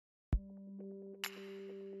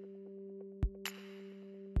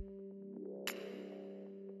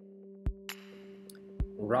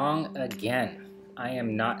Wrong again. I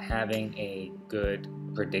am not having a good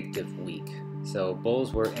predictive week. So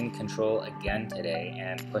bulls were in control again today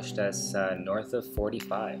and pushed us north of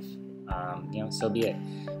 45. So be it.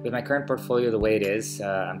 With my current portfolio the way it is,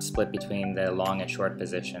 I'm split between the long and short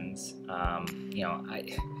positions.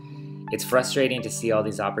 It's frustrating to see all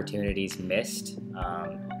these opportunities missed.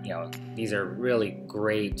 These are really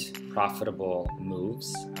great, profitable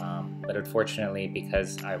moves. But unfortunately,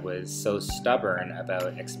 because I was so stubborn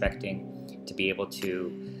about expecting to be able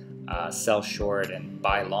to sell short and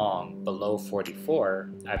buy long below 44,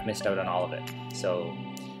 I've missed out on all of it. So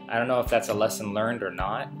I don't know if that's a lesson learned or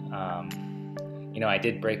not. I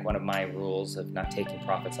did break one of my rules of not taking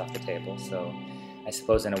profits off the table. So I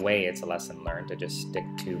suppose in a way it's a lesson learned to just stick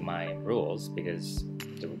to my rules because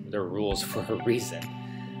they're rules for a reason.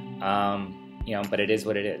 But it is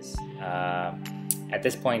what it is. At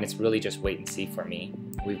this point, it's really just wait and see for me.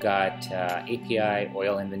 We've got API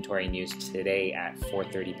oil inventory news today at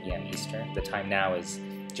 4:30 p.m. Eastern. The time now is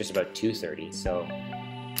just about 2:30, so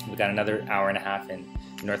we've got another hour and a half in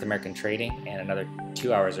North American trading and another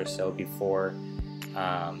 2 hours or so before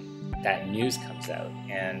that news comes out.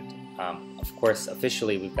 And of course,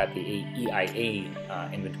 officially, we've got the EIA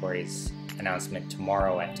inventories announcement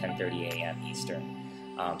tomorrow at 10:30 a.m. Eastern.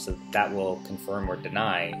 So that will confirm or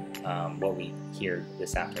deny what we hear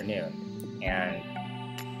this afternoon. And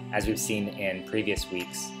as we've seen in previous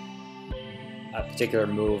weeks, a particular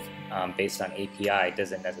move based on API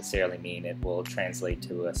doesn't necessarily mean it will translate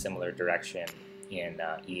to a similar direction in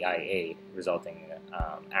EIA resulting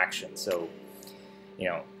action. So,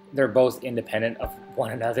 they're both independent of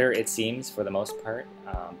one another, it seems, for the most part.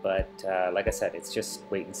 But like I said, it's just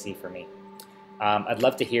wait and see for me. I'd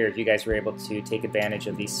love to hear if you guys were able to take advantage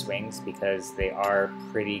of these swings because they are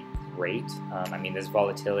pretty great. This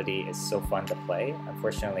volatility is so fun to play.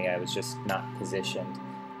 Unfortunately, I was just not positioned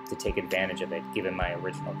to take advantage of it given my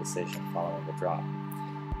original decision following the drop.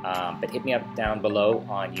 But hit me up down below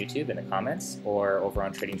on YouTube in the comments or over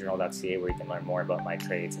on TradingJournal.ca where you can learn more about my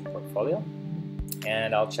trades and portfolio.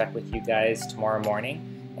 And I'll check with you guys tomorrow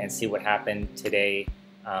morning and see what happened today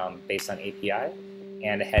based on API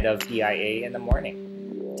and ahead of EIA in the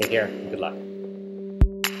morning. Take care and good luck.